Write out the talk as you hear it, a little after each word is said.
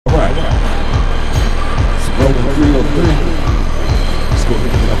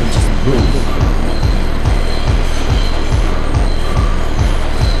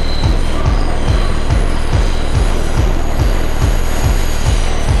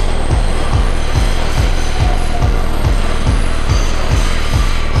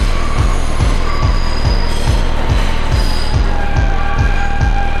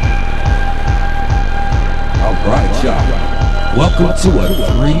to a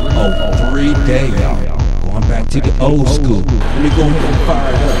 303 day, y'all. Going back to the old school. Let me go ahead and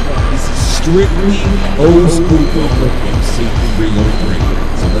fire it up. This is strictly old school MC 303.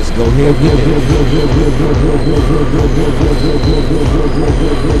 So let's go ahead with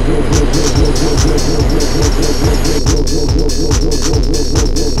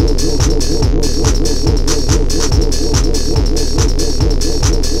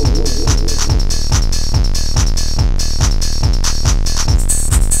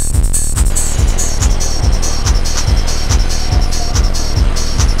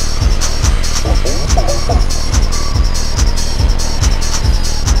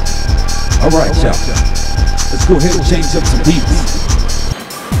All right, y'all. Let's go ahead and change up some beats.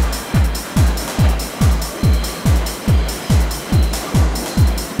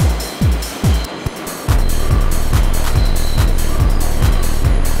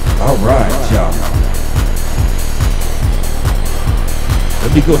 All right, y'all.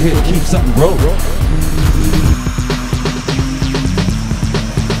 Let me go ahead and keep something rolling.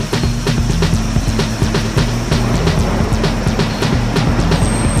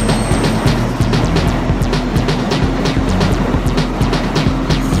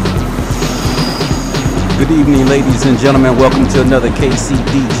 Good evening, ladies and gentlemen. Welcome to another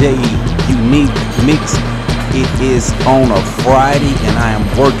KCDJ Unique Mix. It is on a Friday, and I am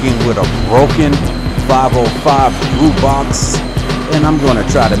working with a broken 505 groove box, and I'm going to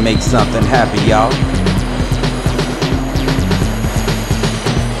try to make something happen, y'all.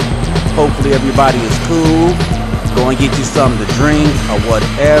 Hopefully everybody is cool. Go and get you something to drink or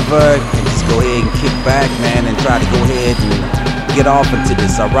whatever, and just go ahead and kick back, man, and try to go ahead and get off into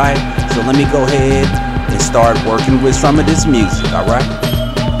this, all right? So let me go ahead and start working with some of this music, all right?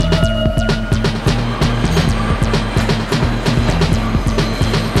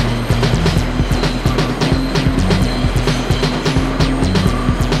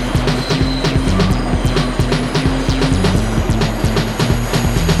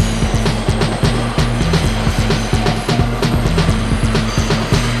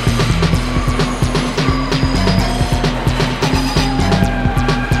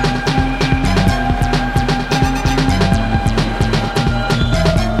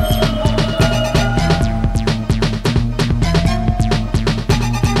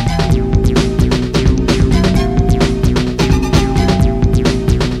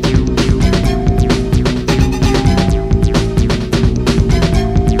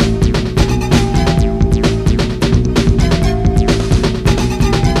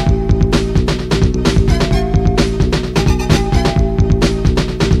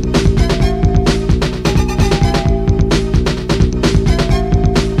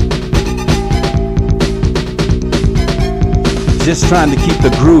 Just trying to keep the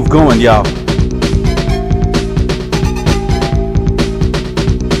groove going, y'all.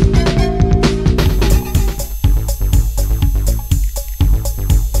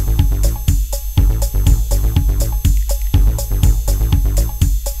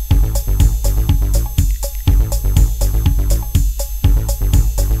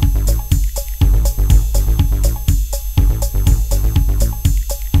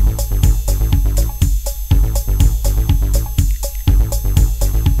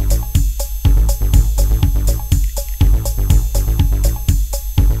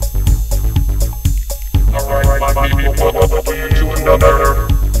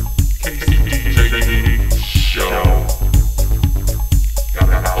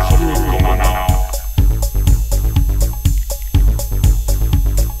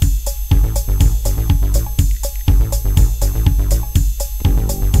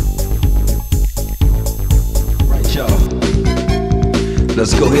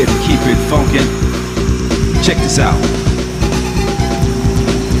 Let's go ahead and keep it funkin'. Check this out.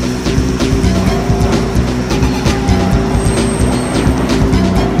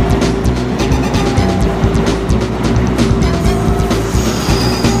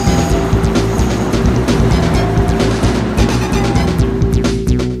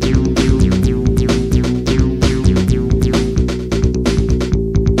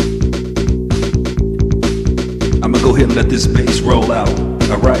 I'm gonna go ahead and let this bass roll out.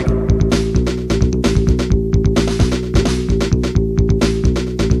 All right.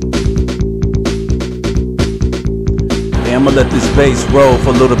 And I'm gonna let this bass roll for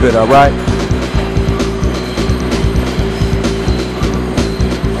a little bit, all right?